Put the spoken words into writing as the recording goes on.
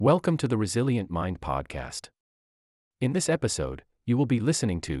Welcome to the Resilient Mind podcast. In this episode, you will be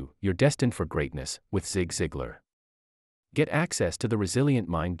listening to You're Destined for Greatness with Ziglar. Get access to the Resilient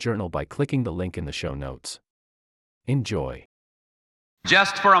Mind journal by clicking the link in the show notes. Enjoy.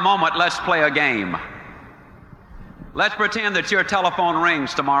 Just for a moment, let's play a game. Let's pretend that your telephone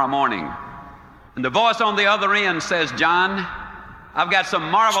rings tomorrow morning, and the voice on the other end says, "John, I've got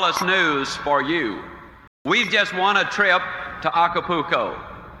some marvelous news for you. We've just won a trip to Acapulco.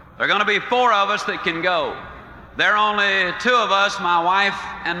 There are going to be 4 of us that can go. There are only 2 of us, my wife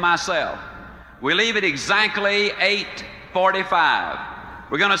and myself. We leave at exactly 8:45.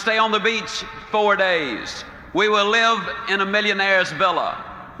 We're going to stay on the beach 4 days. We will live in a millionaire's villa.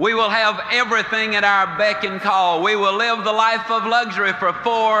 We will have everything at our beck and call. We will live the life of luxury for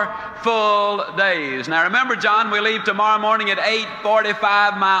 4 full days." Now remember, John, we leave tomorrow morning at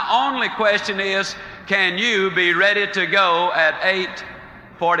 8:45. My only question is, can you be ready to go at 8:45?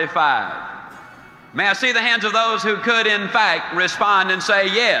 May I see the hands of those who could, in fact, respond and say,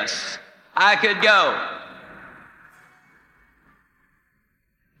 "Yes, I could go."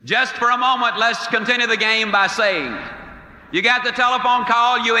 Just for a moment, let's continue the game by saying, you got the telephone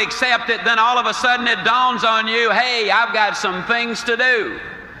call, you accept it, then all of a sudden it dawns on you, hey, I've got some things to do.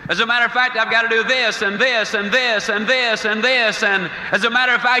 As a matter of fact, I've got to do this and this and this and this and this. And as a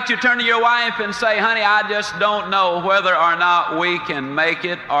matter of fact, you turn to your wife and say, "Honey, I just don't know whether or not we can make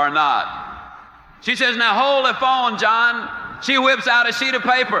it or not." She says, "Now hold the phone, John." She whips out a sheet of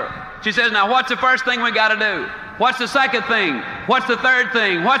paper. She says, "Now what's the first thing we got to do? What's the second thing? What's the third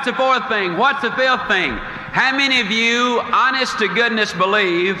thing? What's the fourth thing? What's the fifth thing?" How many of you, honest to goodness,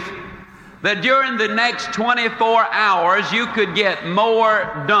 believe that during the next 24 hours you could get more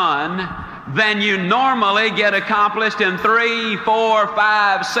done than you normally get accomplished in 3, 4,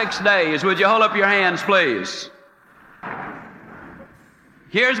 5, 6 days? Would you hold up your hands, please?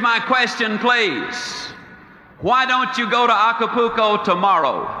 Here's my question, please. Why don't you go to Acapulco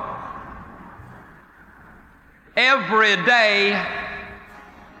tomorrow? Every day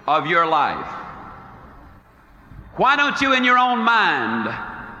of your life. Why don't you, in your own mind,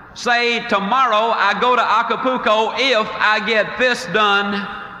 say, "Tomorrow I go to Acapulco if I get this done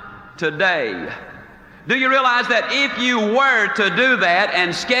today"? Do you realize that if you were to do that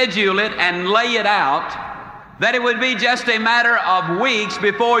and schedule it and lay it out, that it would be just a matter of weeks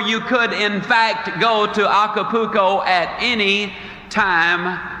before you could, in fact, go to Acapulco at any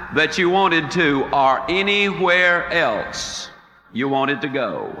time that you wanted to, or anywhere else you wanted to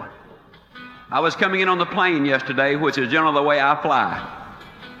go? I was coming in on the plane yesterday, which is generally the way I fly.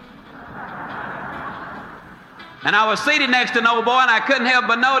 And I was seated next to an old boy, and I couldn't help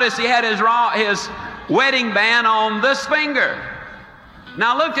but notice he had his wedding band on this finger.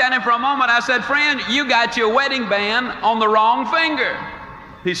 Now I looked at him for a moment. I said, "Friend, you got your wedding band on the wrong finger."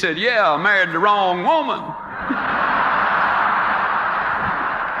 He said, "Yeah, I married the wrong woman."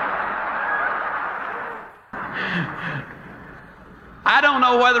 I don't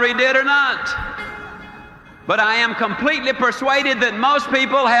know whether he did or not, but I am completely persuaded that most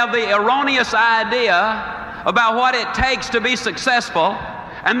people have the erroneous idea about what it takes to be successful,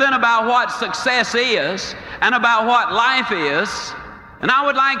 and then about what success is, and about what life is. And I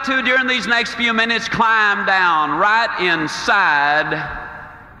would like to, during these next few minutes, climb down right inside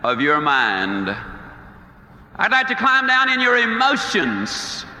of your mind. I'd like to climb down in your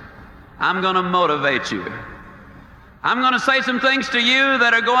emotions. I'm going to motivate you. I'm going to say some things to you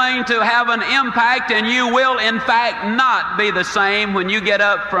that are going to have an impact, and you will, in fact, not be the same when you get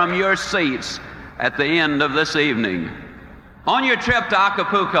up from your seats at the end of this evening. On your trip to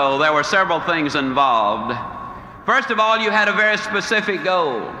Acapulco, there were several things involved. First of all, you had a very specific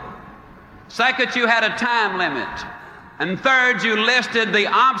goal. Second, you had a time limit. And third, you listed the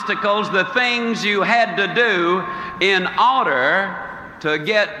obstacles, the things you had to do in order to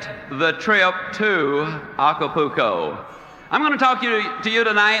get the trip to Acapulco. I'm going to talk to you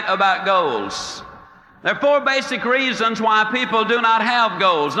tonight about goals. There are 4 basic reasons why people do not have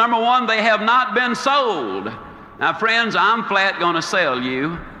goals. Number 1, they have not been sold. Now, friends, I'm flat going to sell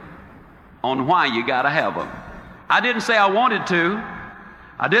you on why you got to have them. I didn't say I wanted to.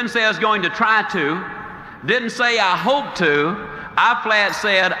 I didn't say I was going to try to. Didn't say I hope to. I flat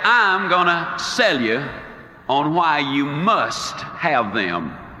said I'm going to sell you on why you must have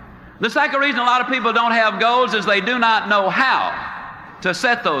them. The second reason a lot of people don't have goals is they do not know how to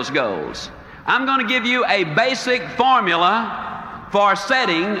set those goals. I'm going to give you a basic formula for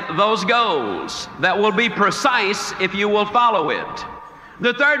setting those goals that will be precise if you will follow it.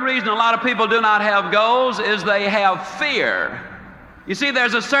 The third reason a lot of people do not have goals is they have fear. You see,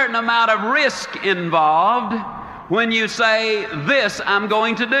 there's a certain amount of risk involved when you say, "This I'm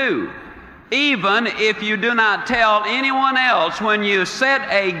going to do." Even if you do not tell anyone else, when you set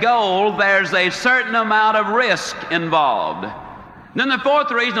a goal, there's a certain amount of risk involved. Then the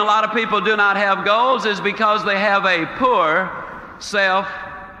fourth reason a lot of people do not have goals is because they have a poor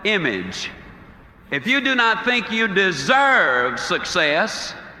self-image. If you do not think you deserve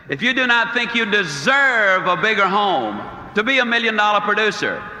success, if you do not think you deserve a bigger home, to be $1 million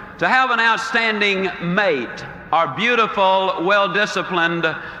producer, to have an outstanding mate, or beautiful,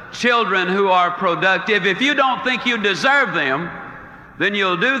 well-disciplined children who are productive, if you don't think you deserve them, then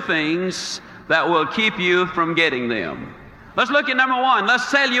you'll do things that will keep you from getting them. Let's look at number one. Let's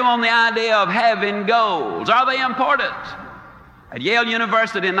sell you on the idea of having goals. Are they important? At Yale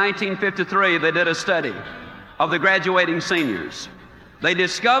University in 1953, they did a study of the graduating seniors. They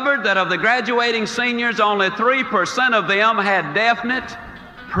discovered that of the graduating seniors, only 3% of them had definite,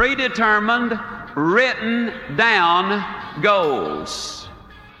 predetermined, written down goals.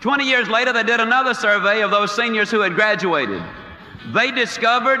 20 years later, they did another survey of those seniors who had graduated. They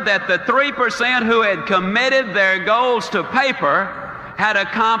discovered that the 3% who had committed their goals to paper had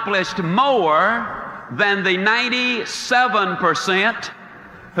accomplished more than the 97%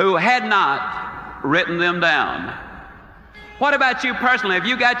 who had not written them down. What about you personally? Have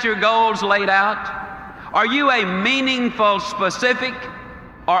you got your goals laid out? Are you a meaningful specific,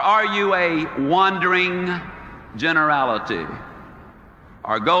 or are you a wandering generality?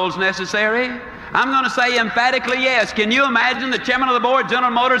 Are goals necessary? I'm going to say emphatically yes. Can you imagine the chairman of the board,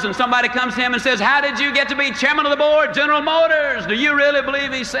 General Motors, and somebody comes to him and says, "How did you get to be chairman of the board, General Motors?" Do you really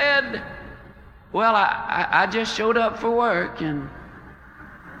believe he said, "Well, I just showed up for work and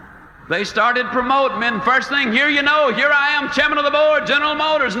they started promoting me, and first thing, here I am, chairman of the board, General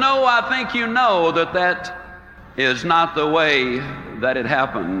Motors"? No, I think you know that is not the way that it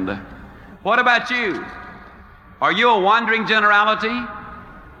happened. What about you? Are you a wandering generality,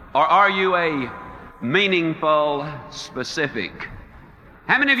 or are you a meaningful specific?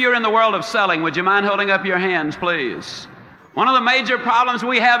 How many of you are in the world of selling? Would you mind holding up your hands, please? One of the major problems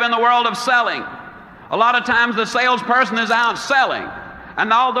we have in the world of selling, a lot of times the salesperson is out selling,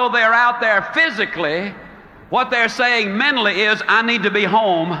 and although they're out there physically, what they're saying mentally is, "I need to be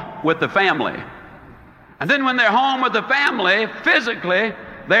home with the family." And then when they're home with the family, physically,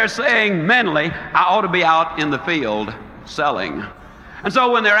 they're saying mentally, "I ought to be out in the field selling." And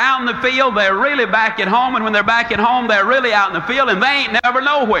so when they're out in the field, they're really back at home, and when they're back at home, they're really out in the field, and they ain't never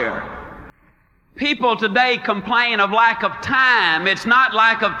nowhere. People today complain of lack of time. It's not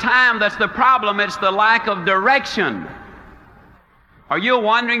lack of time that's the problem, it's the lack of direction. Are you a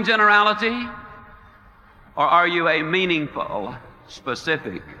wandering generality, or are you a meaningful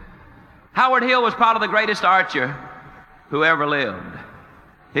specific? Howard Hill was probably the greatest archer who ever lived.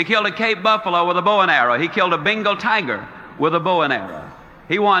 He killed a Cape buffalo with a bow and arrow. He killed a Bengal tiger with a bow and arrow.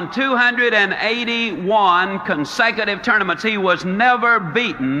 He won 281 consecutive tournaments. He was never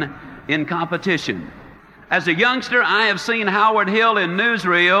beaten in competition. As a youngster, I have seen Howard Hill in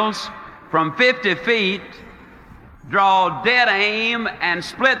newsreels from 50 feet draw dead aim and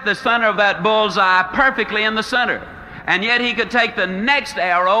split the center of that bullseye perfectly in the center. And yet he could take the next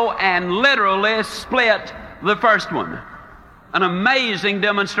arrow and literally split the first one. An amazing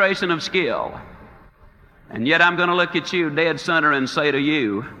demonstration of skill. And yet I'm going to look at you dead center and say to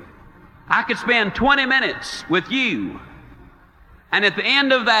you, I could spend 20 minutes with you. And at the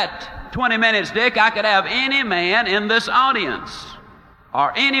end of that 20 minutes, Dick, I could have any man in this audience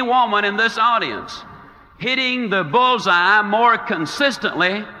or any woman in this audience hitting the bullseye more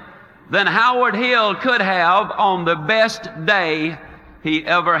consistently than Howard Hill could have on the best day he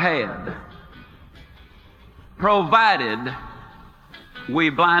ever had, provided we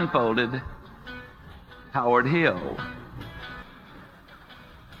blindfolded Howard Hill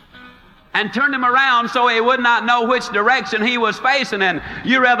and turned him around so he would not know which direction he was facing. And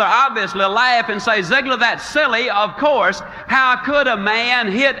you rather obviously laugh and say, "Ziglar, that's silly." Of course. How could a man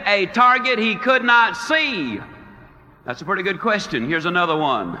hit a target he could not see? That's a pretty good question. Here's another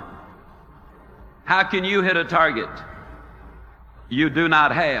one. How can you hit a target you do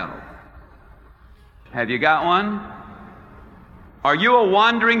not have? Have you got one? Are you a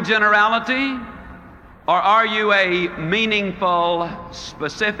wandering generality, or are you a meaningful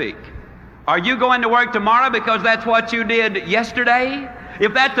specific? Are you going to work tomorrow because that's what you did yesterday?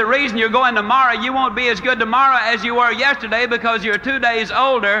 If that's the reason you're going tomorrow, you won't be as good tomorrow as you were yesterday because you're 2 days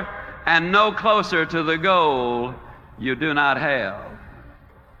older and no closer to the goal you do not have.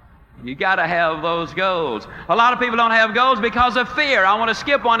 You got to have those goals. A lot of people don't have goals because of fear. I want to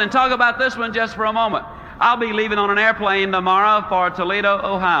skip one and talk about this one just for a moment. I'll be leaving on an airplane tomorrow for Toledo,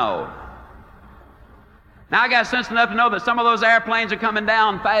 Ohio. Now, I got sense enough to know that some of those airplanes are coming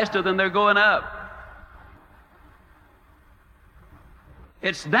down faster than they're going up.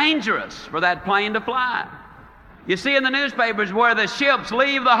 It's dangerous for that plane to fly. You see in the newspapers where the ships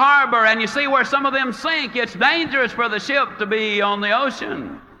leave the harbor, and you see where some of them sink. It's dangerous for the ship to be on the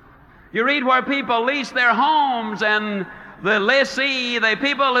ocean. You read where people lease their homes, and the lessee, the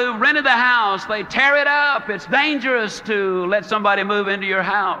people who rented the house, they tear it up. It's dangerous to let somebody move into your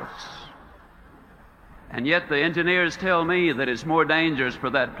house. And yet the engineers tell me that it's more dangerous for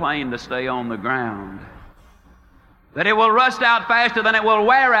that plane to stay on the ground, that it will rust out faster than it will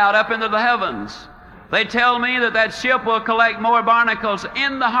wear out up into the heavens. They tell me that that ship will collect more barnacles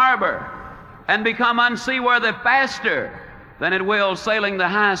in the harbor and become unseaworthy faster than it will sailing the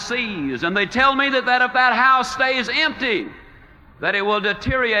high seas. And they tell me that if that house stays empty, that it will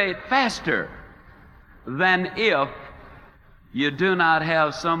deteriorate faster than if you do not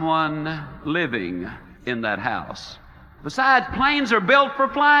have someone living in that house. Besides, planes are built for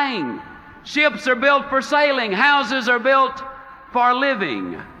flying. Ships are built for sailing. Houses are built for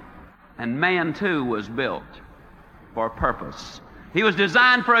living. And man, too, was built for purpose. He was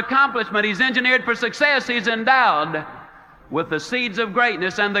designed for accomplishment. He's engineered for success. He's endowed with the seeds of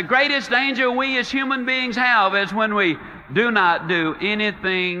greatness. And the greatest danger we as human beings have is when we do not do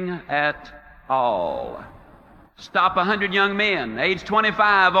anything at all. Stop 100 young men, age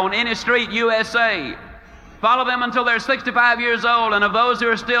 25, on any street, USA. Follow them until they're 65 years old, and of those who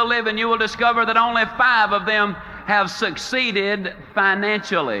are still living, you will discover that only 5 of them have succeeded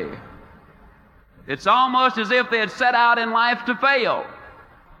financially. It's almost as if they had set out in life to fail.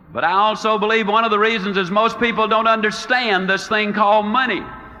 But I also believe one of the reasons is most people don't understand this thing called money.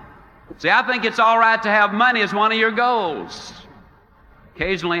 See, I think it's all right to have money as one of your goals.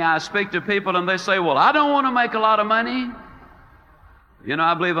 Occasionally I speak to people and they say, well, I don't want to make a lot of money. You know,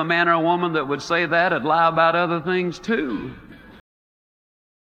 I believe a man or a woman that would say that would lie about other things too.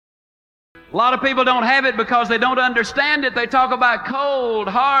 A lot of people don't have it because they don't understand it. They talk about cold,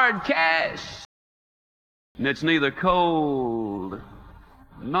 hard cash. And it's neither cold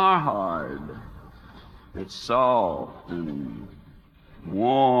nor hard. It's soft and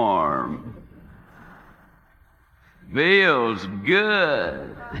warm. Feels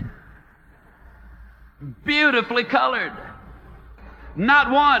good. Beautifully colored.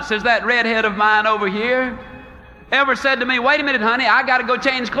 Not once has that redhead of mine over here ever said to me, wait a minute, honey, I got to go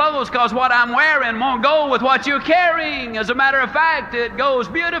change clothes because what I'm wearing won't go with what you're carrying. As a matter of fact, it goes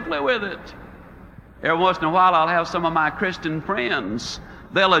beautifully with it. Every once in a while, I'll have some of my Christian friends.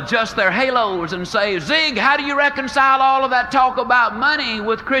 They'll adjust their halos and say, Zig, how do you reconcile all of that talk about money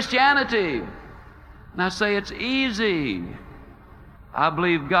with Christianity? And I say, it's easy. I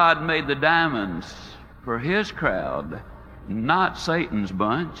believe God made the diamonds for His crowd, not Satan's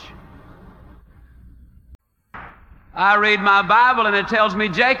bunch. I read my Bible and it tells me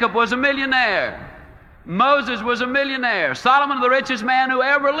Jacob was a millionaire. Moses was a millionaire. Solomon, the richest man who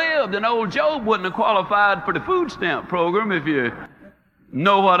ever lived. And old Job wouldn't have qualified for the food stamp program, if you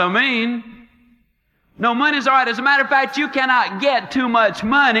know what I mean. No, money's all right. As a matter of fact, you cannot get too much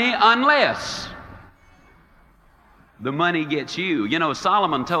money unless the money gets you. You know,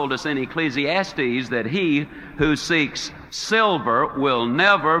 Solomon told us in Ecclesiastes that he who seeks silver will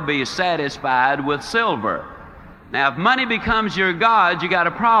never be satisfied with silver. Now, if money becomes your God, you got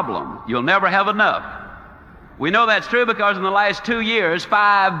a problem. You'll never have enough. We know that's true because in the last 2 years,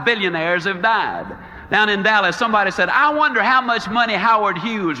 5 billionaires have died. Down in Dallas, somebody said, I wonder how much money Howard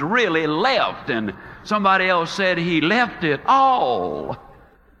Hughes really left. And somebody else said he left it all.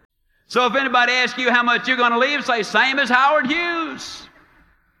 So if anybody asks you how much you're going to leave, say, same as Howard Hughes.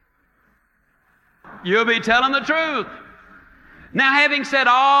 You'll be telling the truth. Now, having said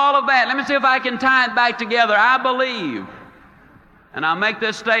all of that, let me see if I can tie it back together. I believe, and I'll make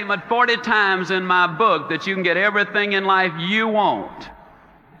this statement 40 times in my book, that you can get everything in life you want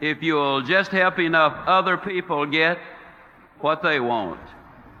if you'll just help enough other people get what they want.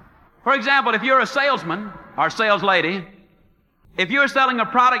 For example, if you're a salesman or sales lady, if you're selling a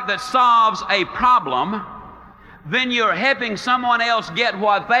product that solves a problem, then you're helping someone else get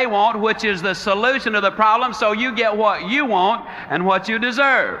what they want, which is the solution to the problem, so you get what you want and what you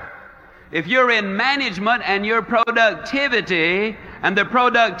deserve. If you're in management and your productivity and the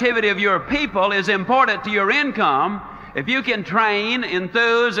productivity of your people is important to your income, if you can train,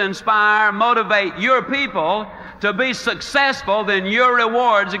 enthuse, inspire, motivate your people to be successful, then your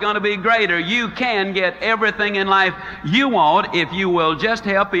rewards are going to be greater. You can get everything in life you want if you will just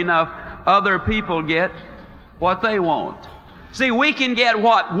help enough other people get what they want. See, we can get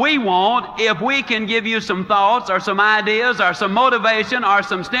what we want if we can give you some thoughts or some ideas or some motivation or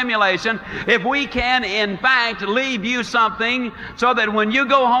some stimulation. If we can, in fact, leave you something so that when you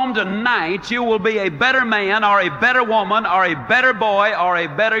go home tonight, you will be a better man or a better woman or a better boy or a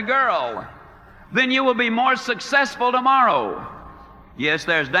better girl, then you will be more successful tomorrow. Yes,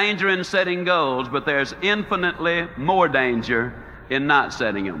 there's danger in setting goals, but there's infinitely more danger in not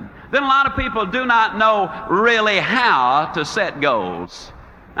setting them. Then a lot of people do not know really how to set goals.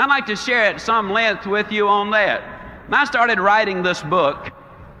 I'd like to share at some length with you on that. And I started writing this book.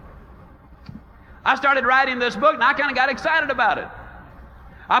 and I kind of got excited about it.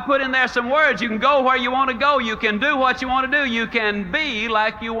 I put in there some words. You can go where you want to go. You can do what you want to do. You can be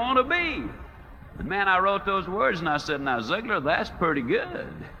like you want to be. And man, I wrote those words and I said, now Ziglar, that's pretty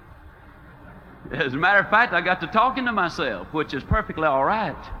good. As a matter of fact, I got to talking to myself, which is perfectly all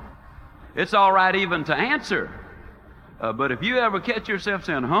right. It's all right even to answer. But if you ever catch yourself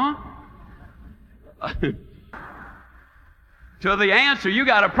saying, huh? To the answer, you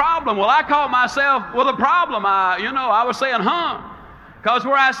got a problem. Well, I caught myself with a problem. I was saying, huh? Because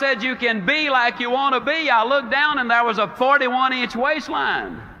where I said you can be like you want to be, I looked down and there was a 41-inch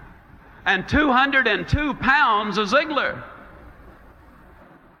waistline and 202 pounds of Ziglar.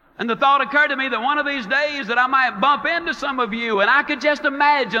 And the thought occurred to me that one of these days that I might bump into some of you, and I could just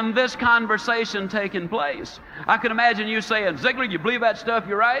imagine this conversation taking place. I could imagine you saying, Ziglar, you believe that stuff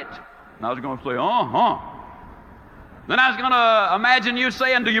you write? And I was going to say, uh-huh. Then I was going to imagine you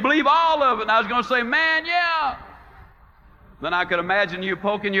saying, do you believe all of it? And I was going to say, man, yeah. Then I could imagine you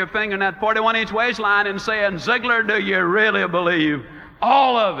poking your finger in that 41-inch waistline and saying, Ziglar, do you really believe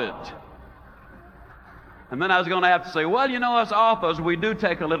all of it? And then I was going to have to say, well, us authors, we do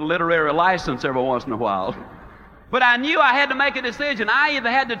take a little literary license every once in a while. But I knew I had to make a decision. I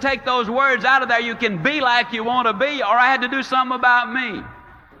either had to take those words out of there, you can be like you want to be, or I had to do something about me.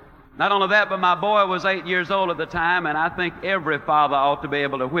 Not only that, but my boy was 8 years old at the time, and I think every father ought to be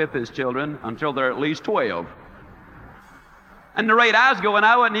able to whip his children until they're at least 12. And the rate I was going,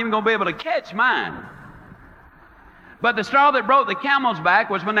 I wasn't even going to be able to catch mine. But the straw that broke the camel's back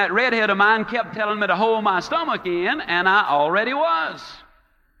was when that redhead of mine kept telling me to hold my stomach in, and I already was.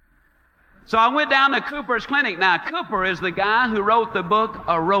 So I went down to Cooper's clinic. Now, Cooper is the guy who wrote the book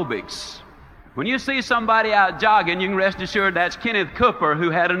Aerobics. When you see somebody out jogging, you can rest assured that's Kenneth Cooper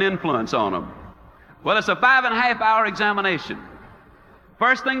who had an influence on them. Well, it's a 5.5-hour examination.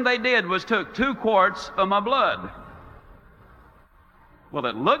 First thing they did was took 2 quarts of my blood. Well,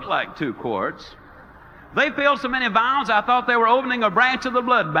 it looked like 2 quarts. They filled so many vials, I thought they were opening a branch of the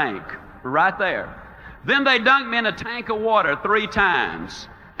blood bank right there. Then they dunked me in a tank of water 3 times.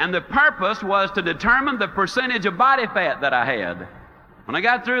 And the purpose was to determine the percentage of body fat that I had. When I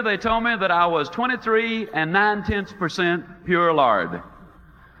got through, they told me that I was 23 9/10% pure lard.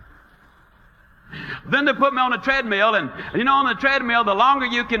 Then they put me on a treadmill, and on the treadmill, the longer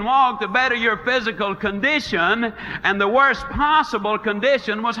you can walk, the better your physical condition, and the worst possible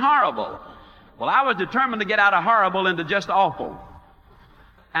condition was horrible. Well, I was determined to get out of horrible into just awful.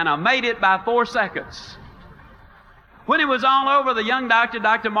 And I made it by 4 seconds. When it was all over, the young doctor,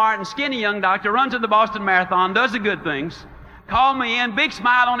 Dr. Martin, skinny young doctor, runs in the Boston Marathon, does the good things, called me in, big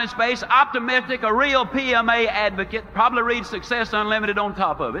smile on his face, optimistic, a real PMA advocate, probably reads Success Unlimited on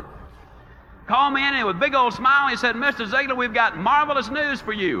top of it. Called me in and with a big old smile, he said, Mr. Ziglar, we've got marvelous news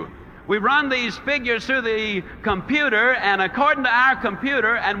for you. We've run these figures through the computer, and according to our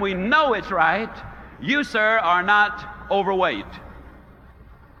computer, and we know it's right, you, sir, are not overweight.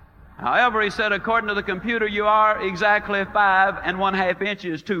 However, he said, according to the computer, you are exactly 5 1/2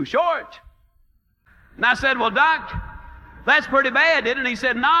 inches too short. And I said, well, Doc, that's pretty bad, isn't it? He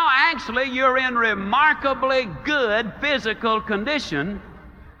said, no, actually, you're in remarkably good physical condition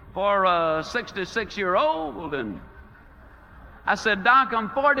for a 66-year-old. And I said, Doc, I'm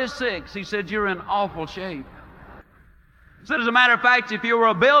 46. He said, you're in awful shape. He said, as a matter of fact, if you were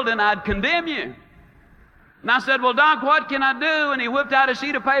a building, I'd condemn you. And I said, well, Doc, what can I do? And he whipped out a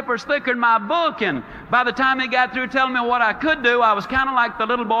sheet of paper thicker than my book. And by the time he got through telling me what I could do, I was kind of like the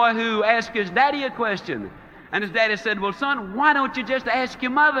little boy who asked his daddy a question. And his daddy said, well, son, why don't you just ask your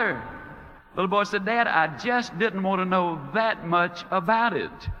mother? Little boy said, Dad, I just didn't want to know that much about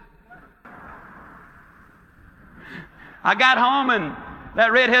it. I got home, and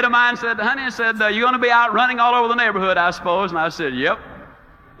that redhead of mine said, honey, you're going to be out running all over the neighborhood, I suppose. And I said, yep.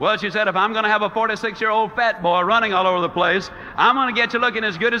 Well, she said, if I'm going to have a 46-year-old fat boy running all over the place, I'm going to get you looking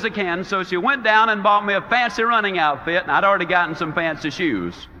as good as I can. So she went down and bought me a fancy running outfit, and I'd already gotten some fancy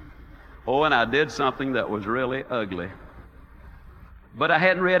shoes. Oh, and I did something that was really ugly. But I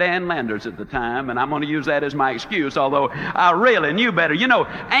hadn't read Ann Landers at the time, and I'm going to use that as my excuse, although I really knew better. You know,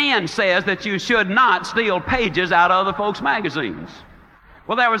 Ann says that you should not steal pages out of other folks' magazines.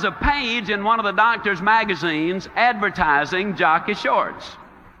 Well, there was a page in one of the doctor's magazines advertising jockey shorts.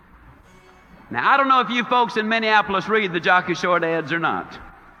 Now, I don't know if you folks in Minneapolis read the jockey short ads or not.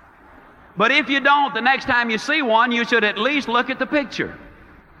 But if you don't, the next time you see one, you should at least look at the picture.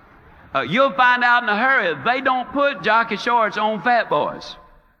 You'll find out in a hurry, they don't put jockey shorts on fat boys.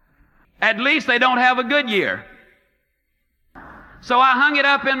 At least they don't have a good year. So I hung it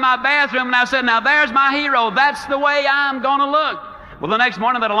up in my bathroom and I said, now there's my hero. That's the way I'm going to look. Well, the next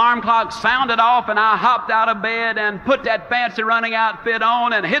morning that alarm clock sounded off and I hopped out of bed and put that fancy running outfit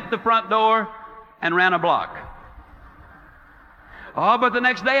on and hit the front door and ran a block. Oh, but the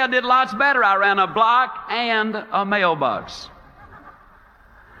next day I did lots better. I ran a block and a mailbox.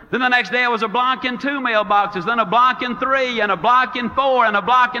 Then the next day it was a block and 2 mailboxes, then a block and 3, and a block and 4, and a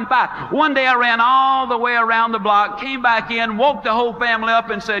block and 5. One day I ran all the way around the block, came back in, woke the whole family up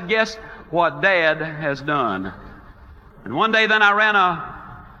and said, guess what Dad has done? And one day then I ran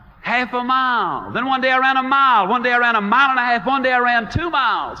a half a mile. Then one day I ran a mile. One day I ran a mile and a half. One day I ran 2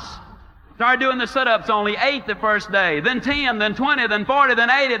 miles. Started doing the sit-ups, only 8 the first day, then 10, then 20, then 40, then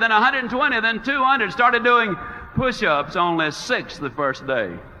 80, then 120, then 200. Started doing push-ups, only 6 the first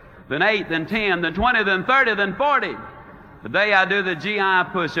day. Then 8, then 10, then 20, then 30, then 40. The day I do the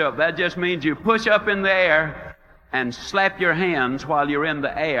GI push-up, that just means you push up in the air and slap your hands while you're in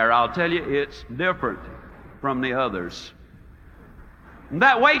the air. I'll tell you, it's different from the others. And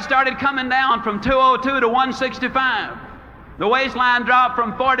that weight started coming down from 202 to 165. The waistline dropped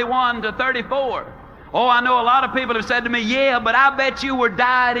from 41 to 34. Oh, I know a lot of people have said to me, yeah, but I bet you were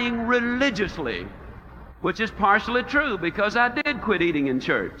dieting religiously. Which is partially true, because I did quit eating in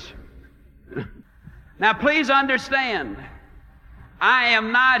church. Now, please understand, I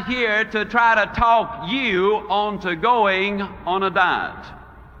am not here to try to talk you onto going on a diet.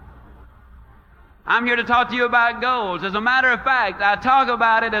 I'm here to talk to you about goals. As a matter of fact, I talk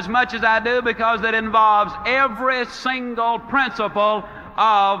about it as much as I do because it involves every single principle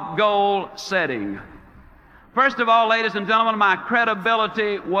of goal setting. First of all, ladies and gentlemen, my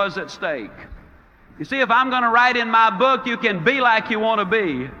credibility was at stake. You see, if I'm going to write in my book, you can be like you want to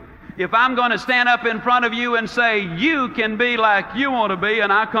be. If I'm going to stand up in front of you and say, you can be like you want to be,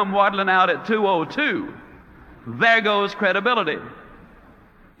 and I come waddling out at 2:02, there goes credibility.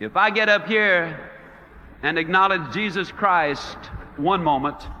 If I get up here and acknowledge Jesus Christ one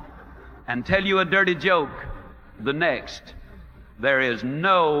moment and tell you a dirty joke the next, there is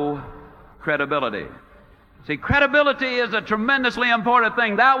no credibility. See, credibility is a tremendously important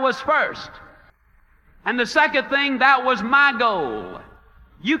thing. That was first. And the second thing, that was my goal.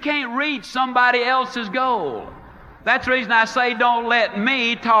 You can't reach somebody else's goal. That's the reason I say don't let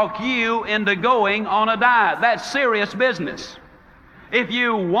me talk you into going on a diet. That's serious business. If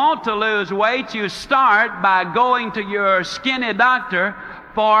you want to lose weight, you start by going to your skinny doctor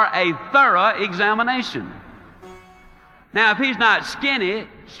for a thorough examination. Now, if he's not skinny,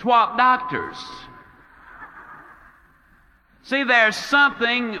 swap doctors. See, there's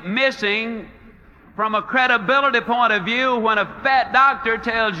something missing from a credibility point of view when a fat doctor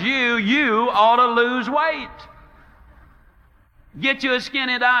tells you you ought to lose weight. Get you a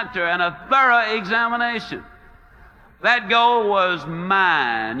skinny doctor and a thorough examination. That goal was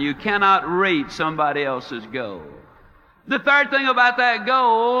mine. You cannot reach somebody else's goal. The third thing about that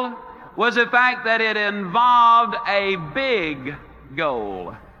goal was the fact that it involved a big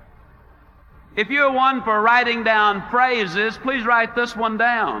goal. If you're one for writing down phrases, please write this one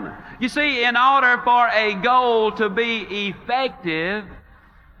down. You see, in order for a goal to be effective,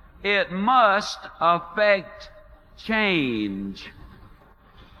 it must affect change.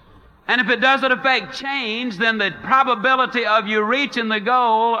 And if it doesn't affect change, then the probability of you reaching the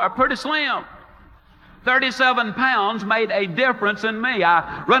goal are pretty slim. 37 pounds made a difference in me.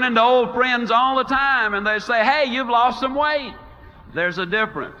 I run into old friends all the time and they say, hey, you've lost some weight. There's a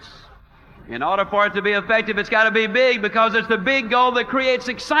difference. In order for it to be effective, it's got to be big, because it's the big goal that creates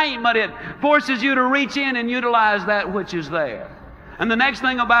excitement. It forces you to reach in and utilize that which is there. And the next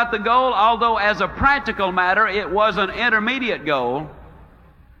thing about the goal, although as a practical matter it was an intermediate goal,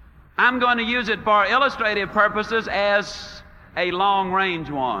 I'm going to use it for illustrative purposes as a long-range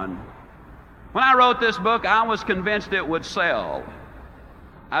one. When I wrote this book, I was convinced it would sell.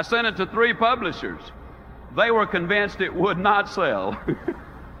 I sent it to 3 publishers. They were convinced it would not sell.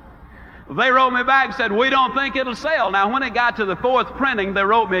 They wrote me back and said, we don't think it'll sell. Now, when it got to the 4th printing, they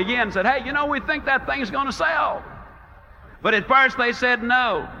wrote me again and said, hey, you know, we think that thing's going to sell. But at first they said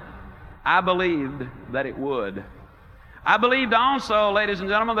no. I believed that it would. I believed also, ladies and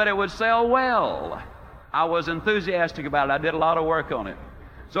gentlemen, that it would sell well. I was enthusiastic about it. I did a lot of work on it.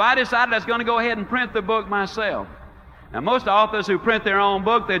 So I decided I was going to go ahead and print the book myself. Now, most authors who print their own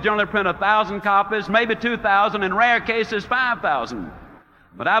book, they generally print 1,000 copies, maybe 2,000, in rare cases 5,000.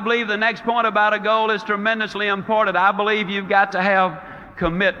 But I believe the next point about a goal is tremendously important. I believe you've got to have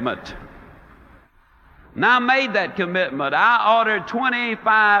commitment. And I made that commitment. I ordered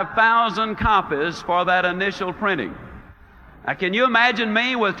 25,000 copies for that initial printing. Now, can you imagine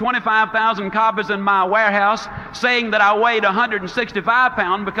me with 25,000 copies in my warehouse saying that I weighed 165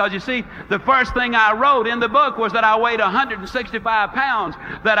 pounds? Because you see, the first thing I wrote in the book was that I weighed 165 pounds,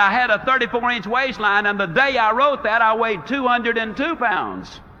 that I had a 34-inch waistline, and the day I wrote that, I weighed 202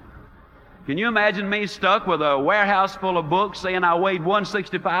 pounds. Can you imagine me stuck with a warehouse full of books saying I weighed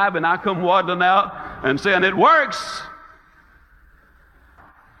 165 and I come waddling out and saying, it works?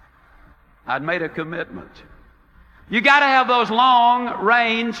 I'd made a commitment. You got to have those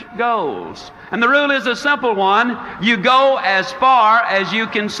long-range goals. And the rule is a simple one. You go as far as you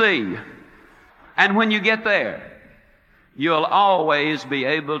can see. And when you get there, you'll always be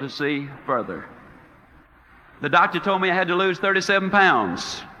able to see further. The doctor told me I had to lose 37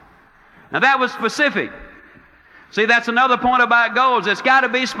 pounds. Now that was specific. See, that's another point about goals. It's got to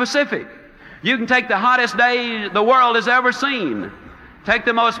be specific. You can take the hottest day the world has ever seen. Take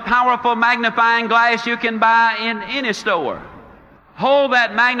the most powerful magnifying glass you can buy in any store. Hold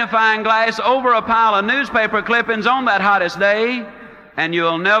that magnifying glass over a pile of newspaper clippings on that hottest day, and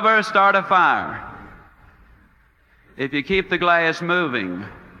you'll never start a fire if you keep the glass moving.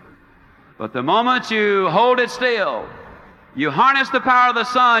 But the moment you hold it still, you harness the power of the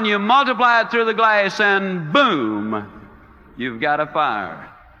sun, you multiply it through the glass, and boom, you've got a fire.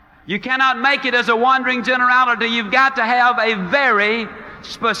 You cannot make it as a wandering generality. You've got to have a very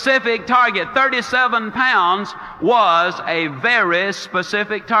specific target. 37 pounds was a very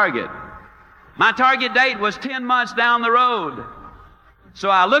specific target. My target date was 10 months down the road. So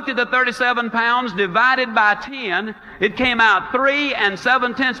I looked at the 37 pounds divided by 10. It came out 3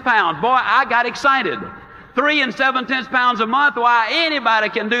 7/10 pounds. Boy, I got excited. 3 7/10 pounds a month. Why, anybody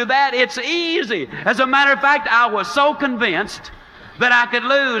can do that. It's easy. As a matter of fact, I was so convinced that I could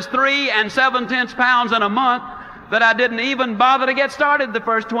lose 3 7/10 pounds in a month that I didn't even bother to get started the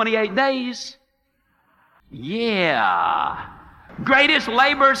first 28 days. Yeah. Greatest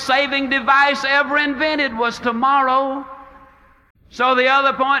labor-saving device ever invented was tomorrow. So the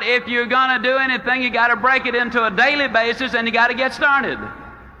other point, if you're going to do anything, you got to break it into a daily basis and you got to get started.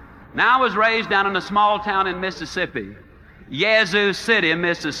 Now, I was raised down in a small town in Mississippi, Yazoo City,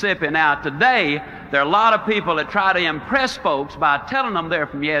 Mississippi. Now, today, there are a lot of people that try to impress folks by telling them they're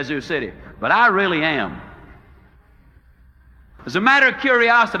from Yazoo City, but I really am. As a matter of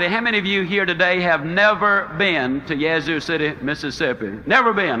curiosity, how many of you here today have never been to Yazoo City, Mississippi?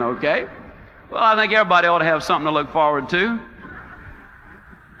 Never been, okay? Well, I think everybody ought to have something to look forward to.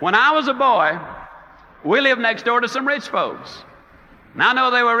 When I was a boy, we lived next door to some rich folks. And I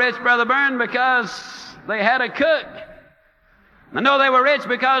know they were rich, Brother Byrne, because they had a cook. I know they were rich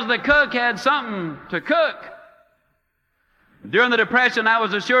because the cook had something to cook. During the Depression, that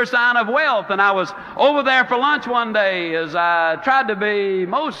was a sure sign of wealth, and I was over there for lunch one day, as I tried to be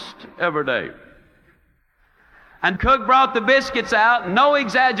most every day. And cook brought the biscuits out. No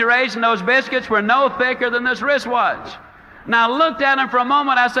exaggeration, those biscuits were no thicker than this wristwatch. And I looked at them for a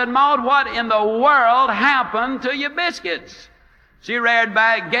moment. I said, Maud, what in the world happened to your biscuits? She reared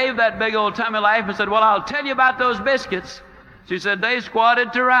back, gave that big old tummy laugh, and said, well, I'll tell you about those biscuits. She said, they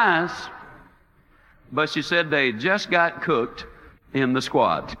squatted to rise. But she said they just got cooked in the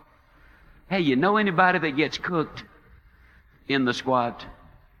squat. Hey, you know anybody that gets cooked in the squat?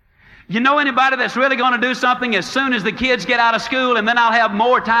 You know anybody that's really going to do something as soon as the kids get out of school, and then I'll have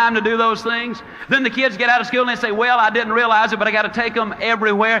more time to do those things? Then the kids get out of school and they say, well, I didn't realize it, but I got to take them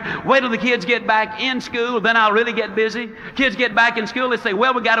everywhere. Wait till the kids get back in school, then I'll really get busy. Kids get back in school, they say,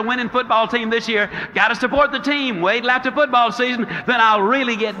 well, we got a winning football team this year. Got to support the team. Wait till after football season, then I'll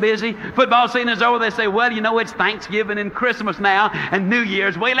really get busy. Football season is over. They say, well, you know, it's Thanksgiving and Christmas now and New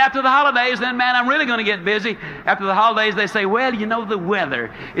Year's. Wait till after the holidays, then, man, I'm really going to get busy. After the holidays, they say, well, you know, the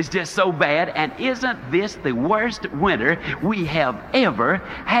weather is just so bad, and isn't this the worst winter we have ever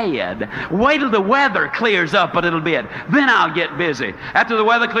had? Wait till the weather clears up a little bit, then I'll get busy. After the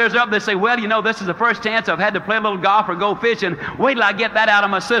weather clears up, they say, well, you know, this is the first chance I've had to play a little golf or go fishing. Wait till I get that out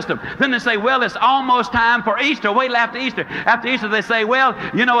of my system. Then they say, well, it's almost time for Easter. Wait till after Easter. After Easter, they say, well,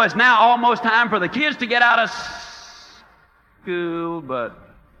 you know, it's now almost time for the kids to get out of school, but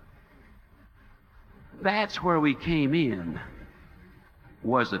that's where we came in,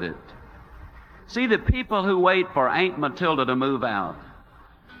 wasn't it? See, the people who wait for Aunt Matilda to move out,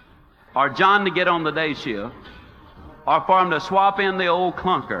 or John to get on the day shift, or for him to swap in the old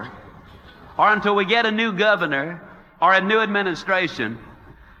clunker, or until we get a new governor or a new administration,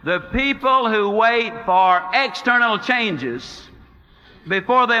 the people who wait for external changes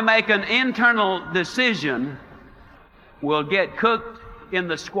before they make an internal decision will get cooked in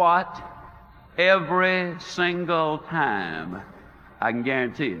the squat every single time. I can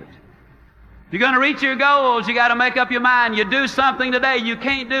guarantee it. If you're going to reach your goals, you got to make up your mind. You do something today. You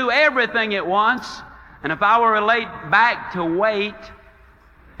can't do everything at once. And if I were to relate back to weight,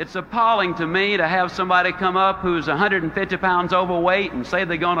 it's appalling to me to have somebody come up who's 150 pounds overweight and say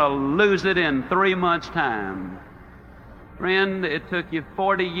they're going to lose it in 3 months' time. Friend, it took you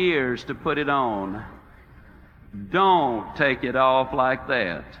 40 years to put it on. Don't take it off like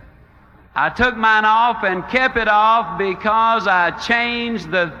that. I took mine off and kept it off because I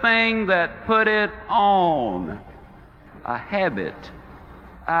changed the thing that put it on. A habit.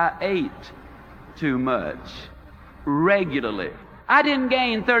 I ate too much regularly. I didn't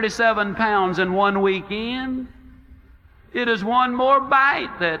gain 37 pounds in one weekend. It is one more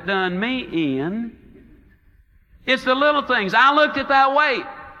bite that done me in. It's the little things. I looked at that weight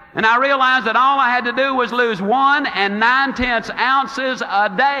and I realized that all I had to do was lose 1 9/10 ounces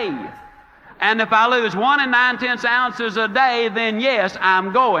a day. And if I lose 1 9/10 ounces a day, then yes,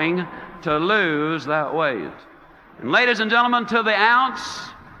 I'm going to lose that weight. And ladies and gentlemen, to the ounce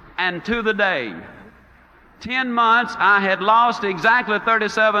and to the day. 10 months, I had lost exactly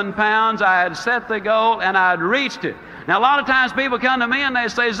 37 pounds. I had set the goal and I had reached it. Now, a lot of times people come to me and they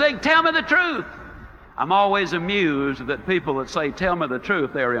say, Zig, tell me the truth. I'm always amused that people that say, tell me the truth,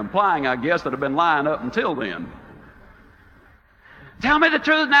 they're implying, I guess, that have been lying up until then. Tell me the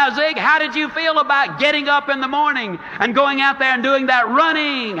truth now, Zig. How did you feel about getting up in the morning and going out there and doing that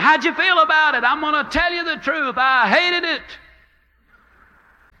running? How'd you feel about it? I'm going to tell you the truth. I hated it.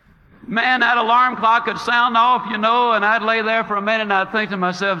 Man, that alarm clock could sound off, and I'd lay there for a minute and I'd think to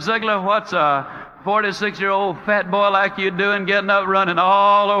myself, Ziglar, what's a 46-year-old fat boy like you doing getting up running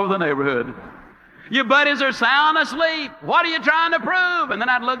all over the neighborhood? Your buddies are sound asleep. What are you trying to prove? And then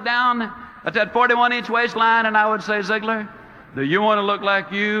I'd look down at that 41-inch waistline and I would say, Ziglar, do you want to look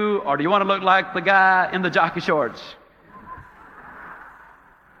like you or do you want to look like the guy in the jockey shorts?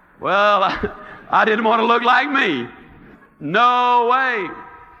 Well, I didn't want to look like me. No way.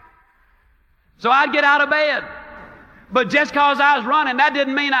 So I'd get out of bed. But just because I was running, that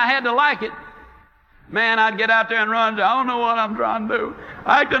didn't mean I had to like it. Man, I'd get out there and run. I don't know what I'm trying to do.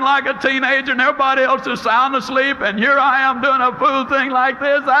 Acting like a teenager and everybody else is sound asleep, and here I am doing a fool thing like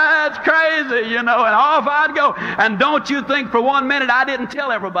this. That's crazy, and off I'd go. And don't you think for 1 minute I didn't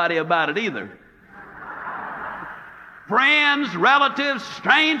tell everybody about it either. Friends, relatives,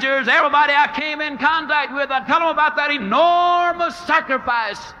 strangers, everybody I came in contact with, I'd tell them about that enormous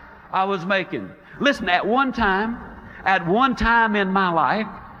sacrifice I was making. Listen, at one time in my life,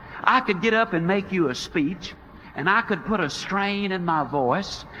 I could get up and make you a speech, and I could put a strain in my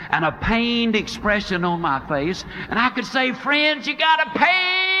voice and a pained expression on my face, and I could say, friends, you got to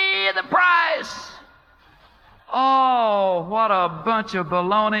pay the price. Oh, what a bunch of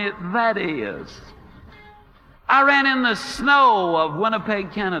baloney that is. I ran in the snow of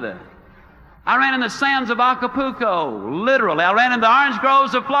Winnipeg, Canada. I ran in the sands of Acapulco, literally. I ran in the orange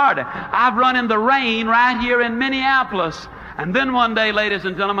groves of Florida. I've run in the rain right here in Minneapolis. And then one day, ladies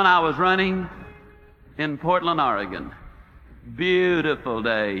and gentlemen, I was running in Portland, Oregon. Beautiful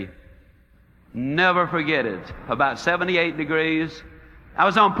day. Never forget it. About 78 degrees. I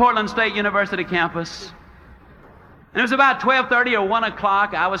was on Portland State University campus. And it was about 12:30 or 1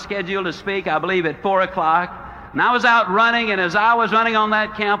 o'clock. I was scheduled to speak, I believe, at 4 o'clock. And I was out running, and as I was running on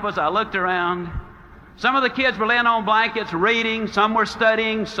that campus, I looked around. Some of the kids were laying on blankets reading, some were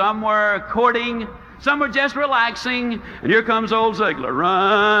studying, some were courting, some were just relaxing. And here comes old Ziglar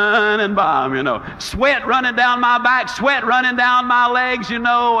running by them, Sweat running down my back, sweat running down my legs,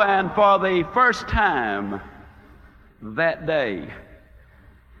 And for the first time that day,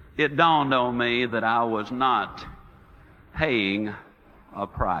 it dawned on me that I was not paying a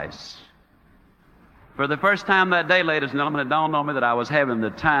price. For the first time that day, ladies and gentlemen, it dawned on me that I was having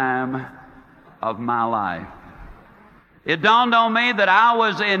the time of my life. It dawned on me that I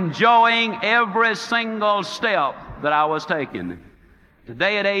was enjoying every single step that I was taking.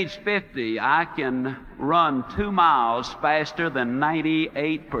 Today at age 50, I can run 2 miles faster than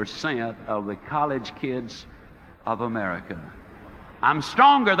 98% of the college kids of America. I'm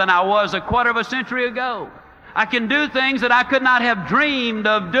stronger than I was a quarter of a century ago. I can do things that I could not have dreamed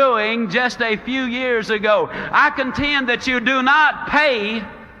of doing just a few years ago. I contend that you do not pay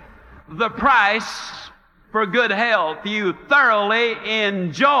the price for good health. You thoroughly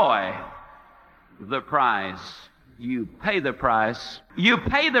enjoy the price. You pay the price. You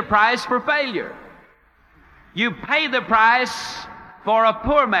pay the price for failure. You pay the price for a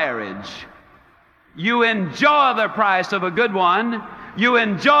poor marriage. You enjoy the price of a good one. You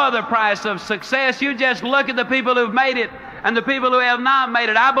enjoy the price of success. You just look at the people who've made it and the people who have not made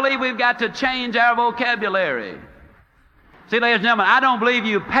it. I believe we've got to change our vocabulary. See, ladies and gentlemen, I don't believe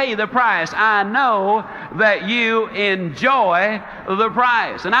you pay the price. I know that you enjoy the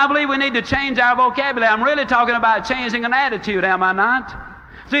price. And I believe we need to change our vocabulary. I'm really talking about changing an attitude, am I not?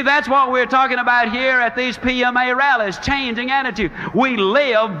 See, that's what we're talking about here at these PMA rallies, changing attitude. We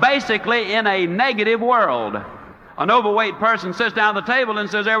live basically in a negative world. An overweight person sits down at the table and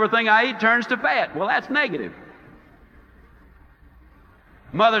says, everything I eat turns to fat. Well, that's negative.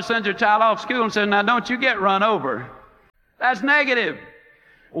 Mother sends her child off school and says, now don't you get run over. That's negative.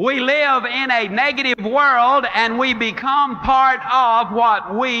 We live in a negative world and we become part of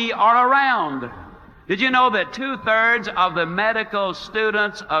what we are around. Did you know that 2/3 of the medical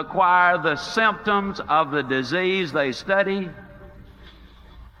students acquire the symptoms of the disease they study?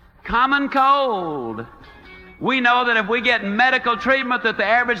 Common cold. We know that if we get medical treatment that the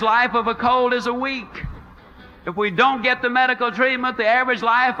average life of a cold is a week. If we don't get the medical treatment, the average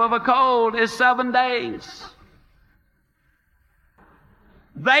life of a cold is 7 days.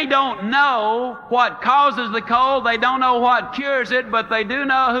 They don't know what causes the cold, they don't know what cures it, but they do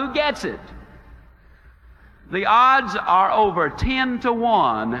know who gets it. The odds are over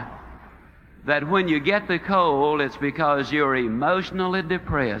 10-1 that when you get the cold, it's because you're emotionally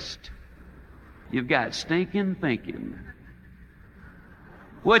depressed. You've got stinking thinking,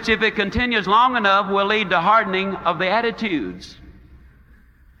 which if it continues long enough will lead to hardening of the attitudes.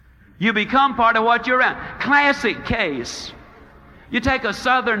 You become part of what you're around. Classic case. You take a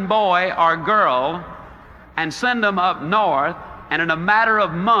southern boy or girl and send them up north, and in a matter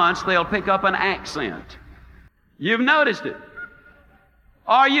of months they'll pick up an accent. You've noticed it.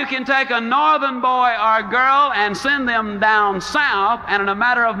 Or you can take a northern boy or girl and send them down south, and in a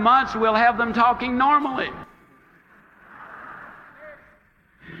matter of months we'll have them talking normally.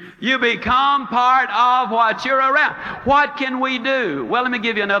 You become part of what you're around. What can we do? Well, let me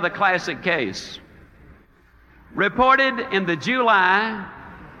give you another classic case. Reported in the July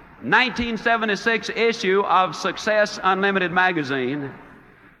 1976 issue of Success Unlimited magazine,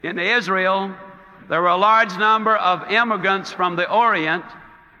 in Israel, there were a large number of immigrants from the Orient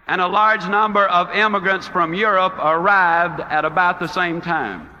and a large number of immigrants from Europe arrived at about the same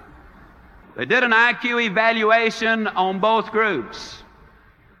time. They did an IQ evaluation on both groups.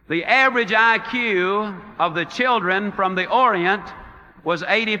 The average IQ of the children from the Orient was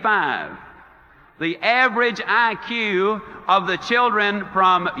 85. The average IQ of the children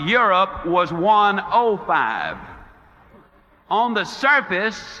from Europe was 105. On the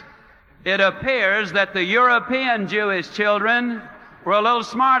surface, it appears that the European Jewish children were a little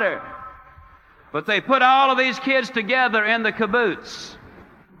smarter. But they put all of these kids together in the kibbutz,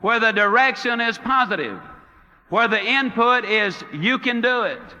 where the direction is positive, where the input is you can do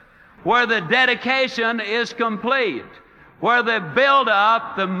it, where the dedication is complete, where the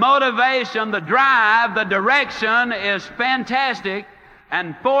build-up, the motivation, the drive, the direction is fantastic.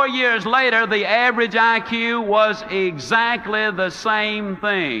 And 4 years later, the average IQ was exactly the same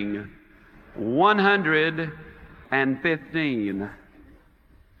thing, 115.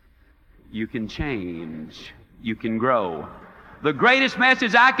 You can change. You can grow. The greatest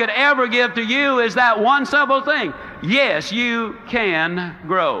message I could ever give to you is that one simple thing. Yes, you can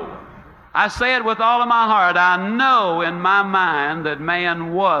grow. I say it with all of my heart. I know in my mind that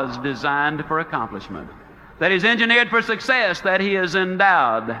man was designed for accomplishment, that he's engineered for success, that he is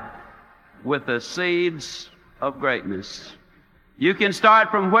endowed with the seeds of greatness. You can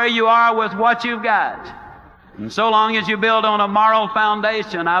start from where you are with what you've got. And so long as you build on a moral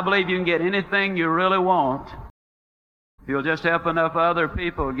foundation, I believe you can get anything you really want. If you'll just help enough other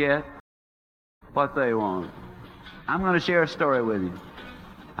people get what they want. I'm going to share a story with you.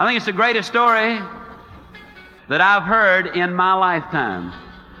 I think it's the greatest story that I've heard in my lifetime.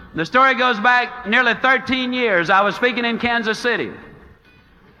 The story goes back nearly 13 years. I was speaking in Kansas City.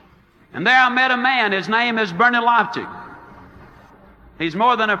 And there I met a man. His name is Bernie Lofchick. He's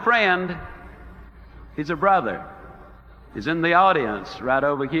more than a friend. He's a brother. He's in the audience right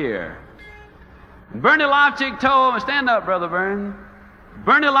over here. Bernie Lofchick told me, stand up, Brother Vern.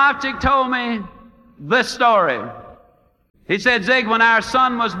 Bernie Lofchick told me this story. He said, Zig, when our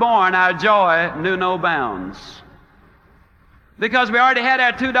son was born, our joy knew no bounds. Because we already had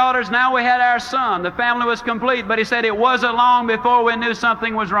our 2 daughters, now we had our son. The family was complete, but he said it wasn't long before we knew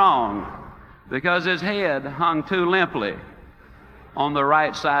something was wrong, because his head hung too limply on the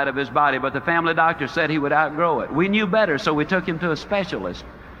right side of his body. But the family doctor said he would outgrow it. We knew better, so we took him to a specialist.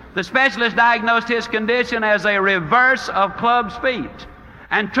 The specialist diagnosed his condition as a reverse of club's feet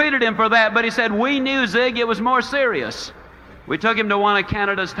and treated him for that, but he said, we knew, Zig, it was more serious. We took him to one of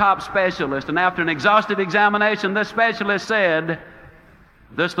Canada's top specialists, and after an exhaustive examination, this specialist said,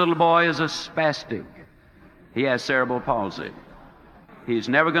 this little boy is a spastic. He has cerebral palsy. He's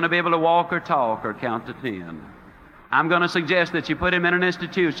never going to be able to walk or talk or count to 10. I'm going to suggest that you put him in an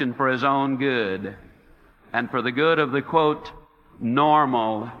institution for his own good and for the good of the, quote,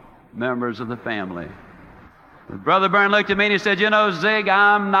 normal members of the family. Brother Byrne looked at me and he said, you know, Zig,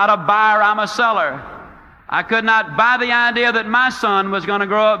 I'm not a buyer, I'm a seller. I could not buy the idea that my son was going to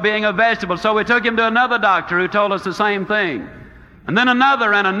grow up being a vegetable. So we took him to another doctor who told us the same thing. And then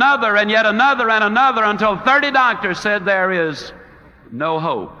another and another and yet another and another until 30 doctors said there is no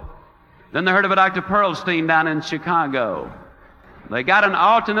hope. Then they heard of a Dr. Pearlstein down in Chicago. They got an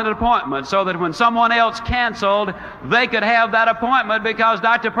alternate appointment so that when someone else canceled, they could have that appointment, because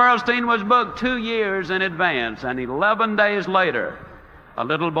Dr. Pearlstein was booked 2 years in advance. And 11 days later, a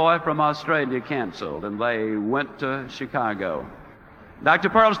little boy from Australia canceled, and they went to Chicago. Dr.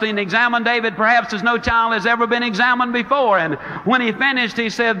 Pearlstein examined David perhaps as no child has ever been examined before. And when he finished, he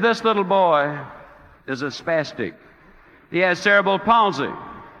said, this little boy is a spastic. He has cerebral palsy.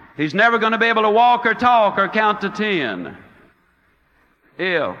 He's never going to be able to walk or talk or count to 10.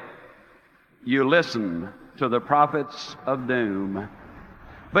 If you listen to the prophets of doom.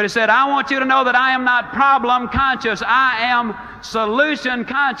 But he said, I want you to know that I am not problem conscious. I am solution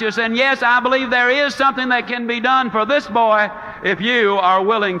conscious. And yes, I believe there is something that can be done for this boy if you are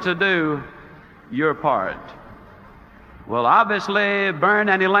willing to do your part. Well, obviously, Byrne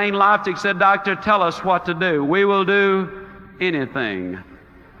and Elaine Loftic said, Doctor, tell us what to do. We will do anything.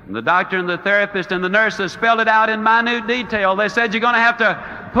 And the doctor and the therapist and the nurses spelled it out in minute detail. They said, you're going to have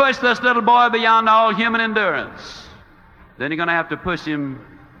to push this little boy beyond all human endurance. Then you're going to have to push him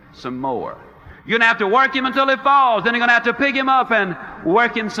some more. You're going to have to work him until he falls. Then you're going to have to pick him up and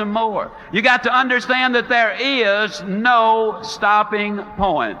work him some more. You got to understand that there is no stopping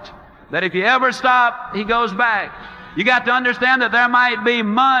point. That if you ever stop, he goes back. You got to understand that there might be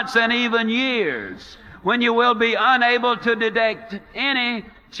months and even years when you will be unable to detect any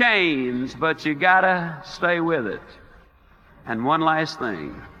change, but you gotta stay with it. And one last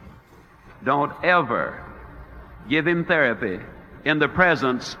thing, don't ever give him therapy in the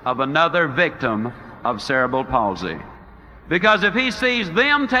presence of another victim of cerebral palsy. Because if he sees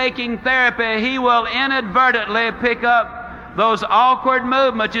them taking therapy, he will inadvertently pick up those awkward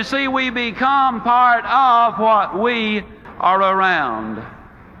movements. You see, we become part of what we are around.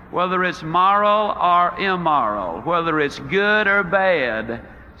 Whether it's moral or immoral, whether it's good or bad,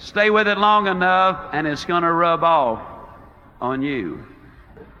 stay with it long enough and it's going to rub off on you.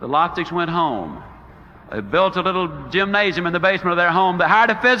 The Loftics went home. They built a little gymnasium in the basement of their home. They hired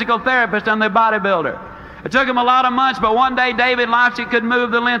a physical therapist and a bodybuilder. It took them a lot of months, but one day David Loftic could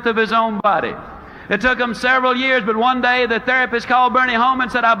move the length of his own body. It took them several years, but one day the therapist called Bernie home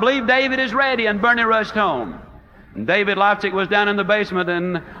and said, I believe David is ready, and Bernie rushed home. And David Loftic was down in the basement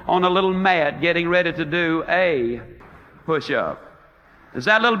and on a little mat getting ready to do a push-up. As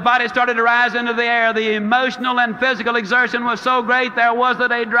that little body started to rise into the air, the emotional and physical exertion was so great there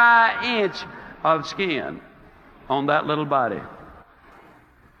wasn't a dry inch of skin on that little body.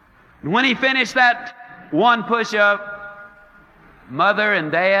 And when he finished that one push-up, Mother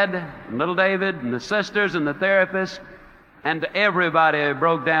and Dad and little David and the sisters and the therapist and everybody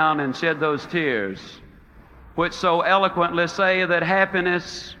broke down and shed those tears, which so eloquently say that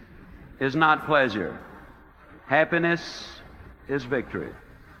happiness is not pleasure. Happiness is victory.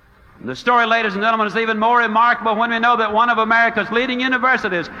 And the story, ladies and gentlemen, is even more remarkable when we know that one of America's leading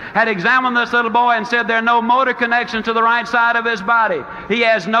universities had examined this little boy and said there are no motor connections to the right side of his body. He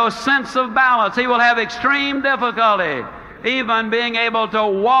has no sense of balance. He will have extreme difficulty even being able to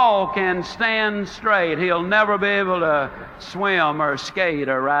walk and stand straight. He'll never be able to swim or skate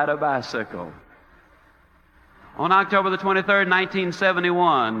or ride a bicycle. On October the 23rd,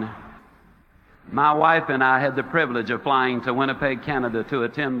 1971, my wife and I had the privilege of flying to Winnipeg, Canada to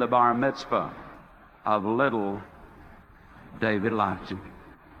attend the bar mitzvah of little David Loftic.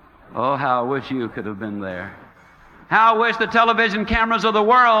 Oh, how I wish you could have been there. How I wish the television cameras of the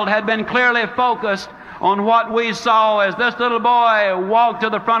world had been clearly focused on what we saw as this little boy walked to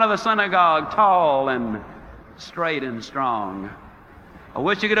the front of the synagogue, tall and straight and strong. I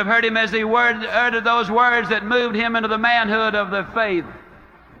wish you could have heard him as he uttered those words that moved him into the manhood of the faith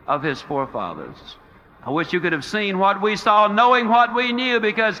of his forefathers. I wish you could have seen what we saw, knowing what we knew,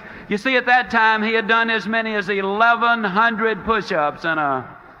 because you see, at that time he had done as many as 1,100 push-ups in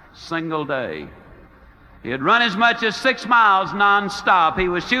a single day. He had run as much as 6 miles non-stop. He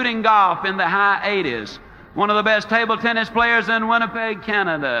was shooting golf in the high 80s. One of the best table tennis players in Winnipeg,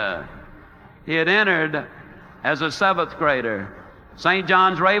 Canada. He had entered as a 7th grader St.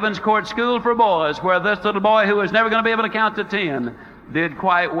 John's Ravens Court School for Boys, where this little boy who was never going to be able to count to 10 did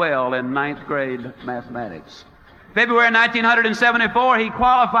quite well in 9th grade mathematics. February 1974, he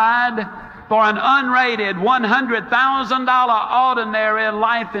qualified for an unrated $100,000 ordinary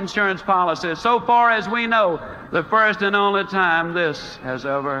life insurance policy. So far as we know, the first and only time this has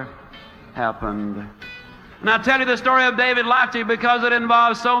ever happened. And I'll tell you the story of David Leipzig because it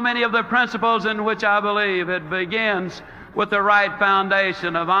involves so many of the principles in which I believe. It begins with the right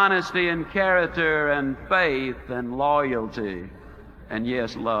foundation of honesty and character and faith and loyalty and,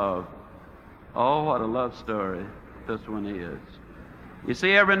 yes, love. Oh, what a love story this one is. You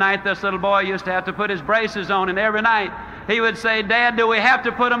see, every night this little boy used to have to put his braces on, and every night he would say, "Dad, do we have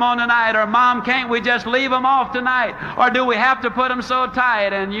to put them on tonight?" Or, "Mom, can't we just leave them off tonight?" Or, "Do we have to put them so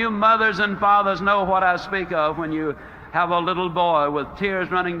tight?" And you mothers and fathers know what I speak of when you have a little boy with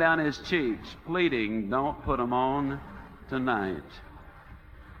tears running down his cheeks, pleading, "Don't put them on tonight."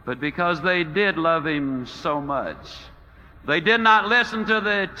 But because they did love him so much, they did not listen to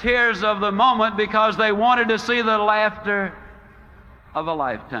the tears of the moment because they wanted to see the laughter of a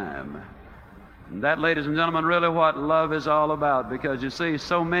lifetime. And that, ladies and gentlemen, really what love is all about, because you see,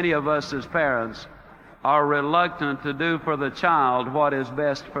 so many of us as parents are reluctant to do for the child what is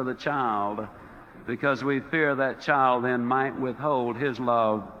best for the child because we fear that child then might withhold his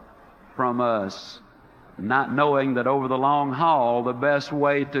love from us, not knowing that over the long haul, the best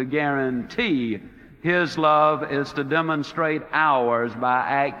way to guarantee his love is to demonstrate ours by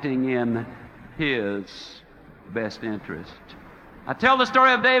acting in his best interest. I tell the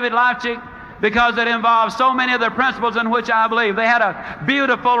story of David Leipzig because it involves so many of the principles in which I believe. They had a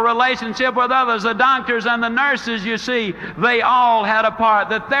beautiful relationship with others. The doctors and the nurses, you see, they all had a part.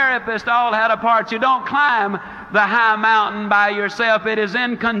 The therapists all had a part. You don't climb the high mountain by yourself. It is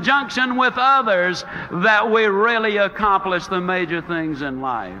in conjunction with others that we really accomplish the major things in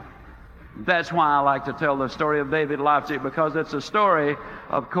life. That's why I like to tell the story of David Leipzig, because it's a story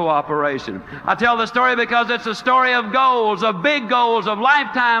of cooperation. I tell the story because it's a story of goals, of big goals, of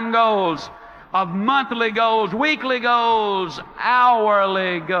lifetime goals, of monthly goals, weekly goals,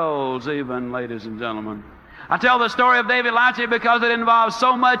 hourly goals even, ladies and gentlemen. I tell the story of David Leipzig because it involves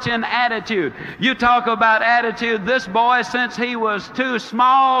so much in attitude. You talk about attitude. This boy, since he was too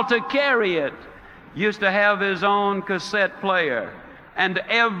small to carry it, used to have his own cassette player. And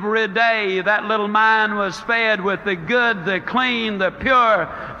every day that little mind was fed with the good, the clean, the pure,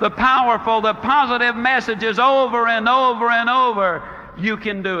 the powerful, the positive messages over and over and over. You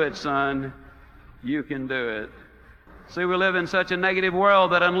can do it, son. You can do it. See, we live in such a negative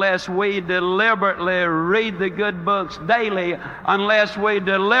world that unless we deliberately read the good books daily, unless we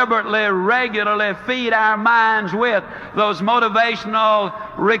deliberately, regularly feed our minds with those motivational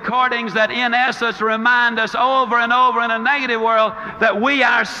recordings that in essence remind us over and over in a negative world that we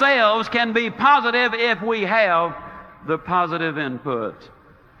ourselves can be positive if we have the positive input.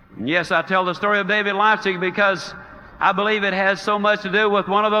 And yes, I tell the story of David Leipzig because I believe it has so much to do with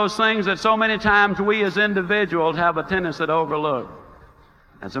one of those things that so many times we as individuals have a tendency to overlook.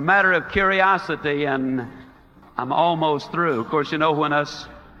 As a matter of curiosity, and I'm almost through. Of course, you know, when us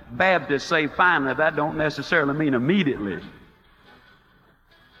Baptists say finally, that don't necessarily mean immediately.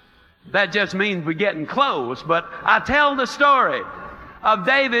 That just means we're getting close. But I tell the story of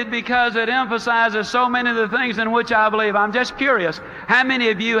David because it emphasizes so many of the things in which I believe. I'm just curious, how many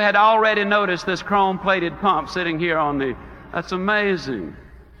of you had already noticed this chrome-plated pump sitting here on the... That's amazing.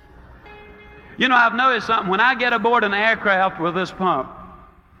 You know, I've noticed something. When I get aboard an aircraft with this pump,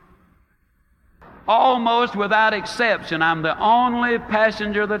 almost without exception, I'm the only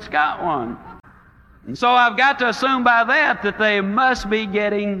passenger that's got one. And so I've got to assume by that they must be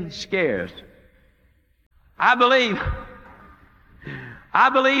getting scarce. I believe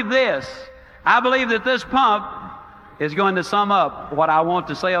this. I believe that this pump is going to sum up what I want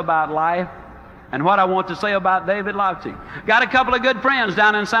to say about life and what I want to say about David Leipzig. Got a couple of good friends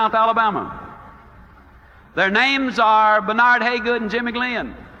down in South Alabama. Their names are Bernard Haygood and Jimmy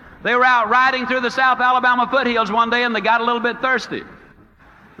Glenn. They were out riding through the South Alabama foothills one day and they got a little bit thirsty.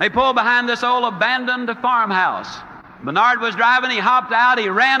 They pulled behind this old abandoned farmhouse. Bernard was driving, he hopped out, he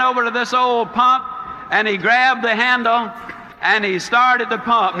ran over to this old pump and he grabbed the handle and he started to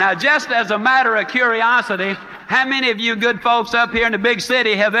pump. Now, just as a matter of curiosity, how many of you good folks up here in the big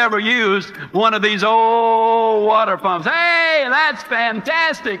city have ever used one of these old water pumps? Hey, that's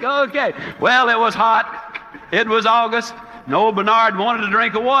fantastic. Okay. Well, it was hot. It was August. And old Bernard wanted a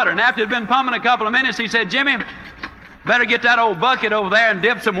drink of water. And after he'd been pumping a couple of minutes, he said, Jimmy, better get that old bucket over there and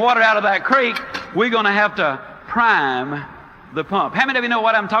dip some water out of that creek. We're going to have to prime the pump. How many of you know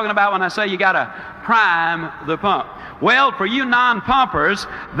what I'm talking about when I say you got to prime the pump? Well, for you non-pumpers,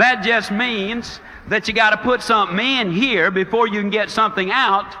 that just means that you got to put something in here before you can get something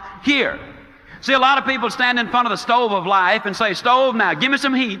out here. See, a lot of people stand in front of the stove of life and say, stove, now give me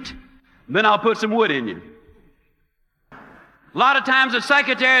some heat, then I'll put some wood in you. A lot of times the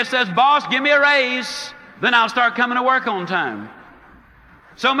secretary says, boss, give me a raise, then I'll start coming to work on time.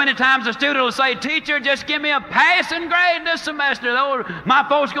 So many times the student will say, teacher, just give me a passing grade this semester. My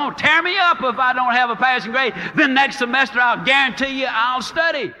folks going to tear me up if I don't have a passing grade. Then next semester I'll guarantee you I'll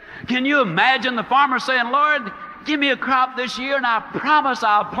study. Can you imagine the farmer saying, Lord, give me a crop this year and I promise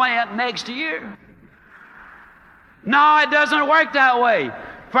I'll plant next year? No, it doesn't work that way.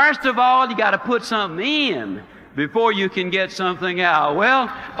 First of all, you got to put something in before you can get something out.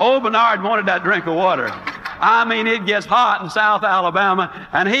 Well, old Bernard wanted that drink of water. I mean, it gets hot in South Alabama,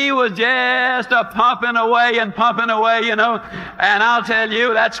 and he was just pumping away, you know. And I'll tell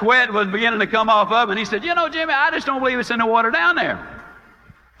you, that sweat was beginning to come off of him. And he said, you know, Jimmy, I just don't believe it's in the water down there.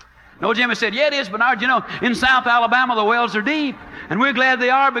 No, Jimmy said, yeah, it is, Bernard. You know, in South Alabama, the wells are deep. And we're glad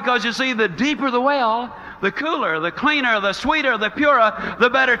they are because, you see, the deeper the well, the cooler, the cleaner, the sweeter, the purer, the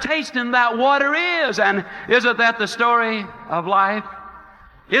better tasting that water is. And isn't that the story of life?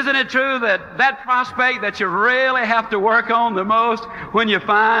 Isn't it true that that prospect that you really have to work on the most when you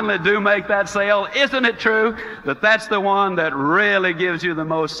finally do make that sale, isn't it true that that's the one that really gives you the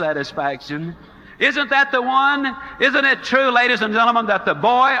most satisfaction? Isn't that the one? Isn't it true, ladies and gentlemen, that the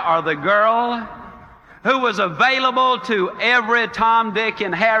boy or the girl who was available to every Tom, Dick,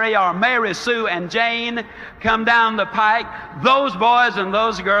 and Harry or Mary, Sue, and Jane come down the pike, those boys and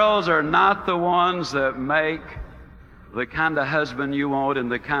those girls are not the ones that make the kind of husband you want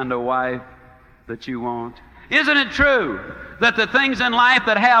and the kind of wife that you want? Isn't it true that the things in life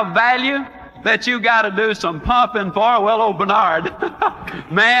that have value that you got to do some pumping for? Well, old Bernard,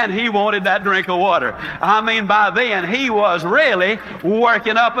 man, he wanted that drink of water. I mean, by then, he was really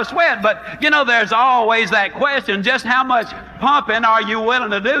working up a sweat. But, you know, there's always that question, just how much pumping are you willing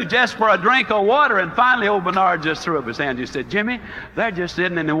to do just for a drink of water? And finally, old Bernard just threw up his hand and said, Jimmy, they're just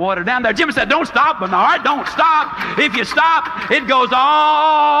sitting in the water down there. Jimmy said, don't stop, Bernard, don't stop. If you stop, it goes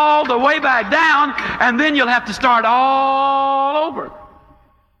all the way back down, and then you'll have to start all over.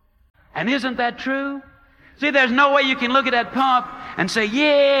 And isn't that true? See, there's no way you can look at that pump and say,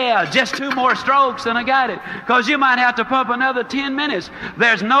 yeah, just 2 more strokes and I got it. Because you might have to pump another 10 minutes.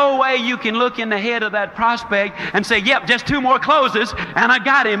 There's no way you can look in the head of that prospect and say, yep, just 2 more closes and I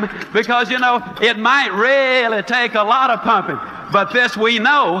got him. Because, you know, it might really take a lot of pumping. But this we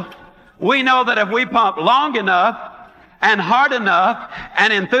know that if we pump long enough and hard enough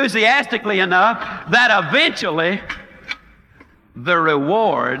and enthusiastically enough, that eventually the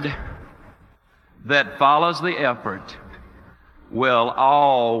reward that follows the effort will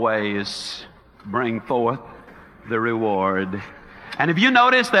always bring forth the reward. And if you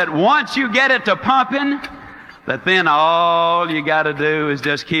notice that once you get it to pumping, that then all you got to do is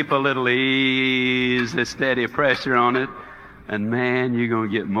just keep a little easy, steady pressure on it, and man, you're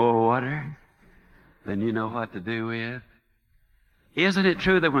going to get more water than you know what to do with. Isn't it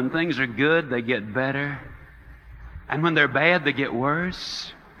true that when things are good, they get better, and when they're bad, they get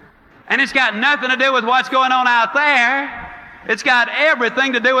worse? And it's got nothing to do with what's going on out there. It's got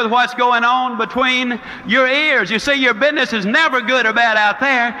everything to do with what's going on between your ears. You see, your business is never good or bad out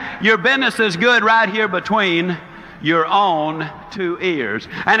there. Your business is good right here between your own 2 ears.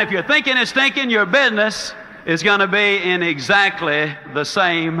 And if you're thinking it's stinking, your business is going to be in exactly the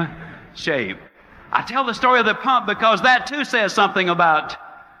same shape. I tell the story of the pump because that too says something about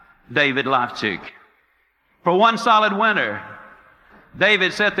David Lofchick. For one solid winter,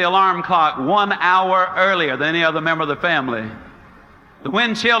 David set the alarm clock 1 hour earlier than any other member of the family. The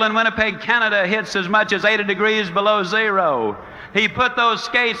wind chill in Winnipeg, Canada hits as much as 80 degrees below zero. He put those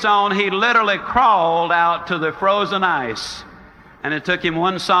skates on. He literally crawled out to the frozen ice. And it took him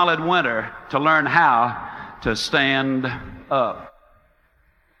 1 solid winter to learn how to stand up.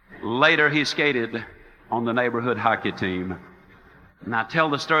 Later, he skated on the neighborhood hockey team. And I tell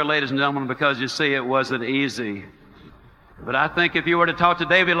the story, ladies and gentlemen, because you see, it wasn't easy. But I think if you were to talk to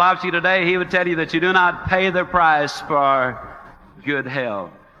David Lofchick today, he would tell you that you do not pay the price for good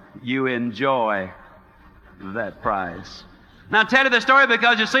health. You enjoy that price. Now, I tell you the story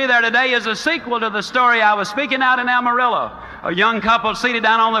because you see there today is a sequel to the story. I was speaking out in Amarillo. A young couple seated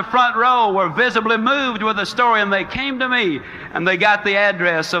down on the front row were visibly moved with the story, and they came to me, and they got the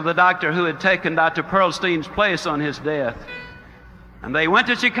address of the doctor who had taken Dr. Pearlstein's place on his death. And they went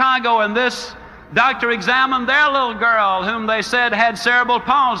to Chicago, and this doctor examined their little girl, whom they said had cerebral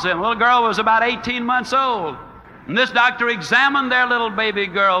palsy. The little girl was about 18 months old. And this doctor examined their little baby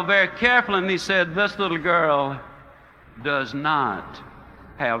girl very carefully, and he said, this little girl does not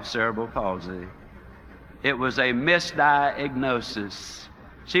have cerebral palsy. It was a misdiagnosis.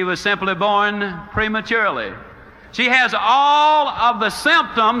 She was simply born prematurely. She has all of the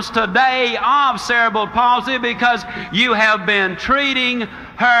symptoms today of cerebral palsy because you have been treating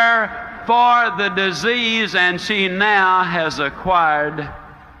her for the disease, and she now has acquired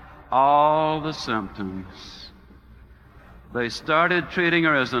all the symptoms. They started treating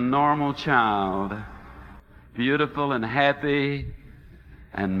her as a normal child, beautiful and happy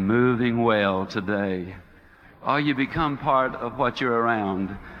and moving well today. Oh, you become part of what you're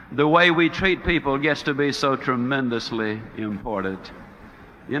around. The way we treat people gets to be so tremendously important.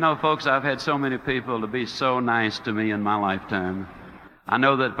 You know, folks, I've had so many people to be so nice to me in my lifetime. I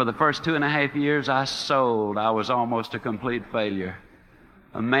know that for the first 2.5 years I was almost a complete failure.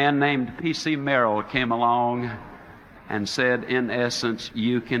 A man named P.C. Merrill came along and said, in essence,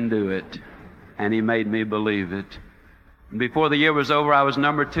 you can do it. And he made me believe it. Before the year was over, I was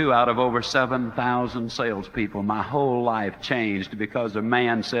number 2 out of over 7,000 salespeople. My whole life changed because a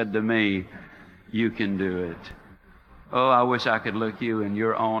man said to me, you can do it. Oh, I wish I could look you in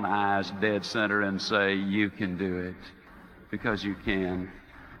your own eyes dead center and say, you can do it. Because you can.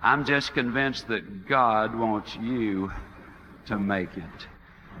 I'm just convinced that God wants you to make it.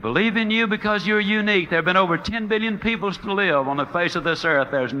 Believe in you because you're unique. There have been over 10 billion people to live on the face of this earth.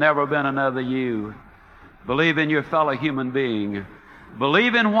 There's never been another you. Believe in your fellow human being.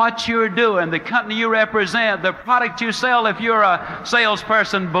 Believe in what you're doing, the company you represent, the product you sell if you're a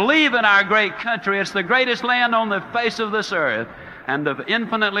salesperson. Believe in our great country. It's the greatest land on the face of this earth, and of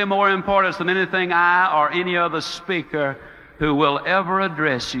infinitely more importance than anything I or any other speaker who will ever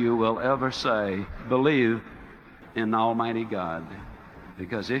address you will ever say. Believe in Almighty God.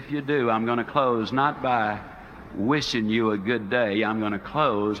 Because if you do, I'm going to close not by wishing you a good day. I'm going to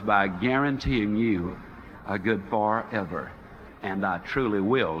close by guaranteeing you a good forever. And I truly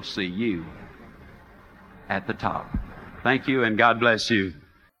will see you at the top. Thank you, and God bless you.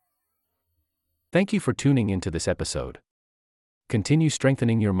 Thank you for tuning into this episode. Continue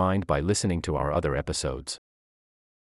strengthening your mind by listening to our other episodes.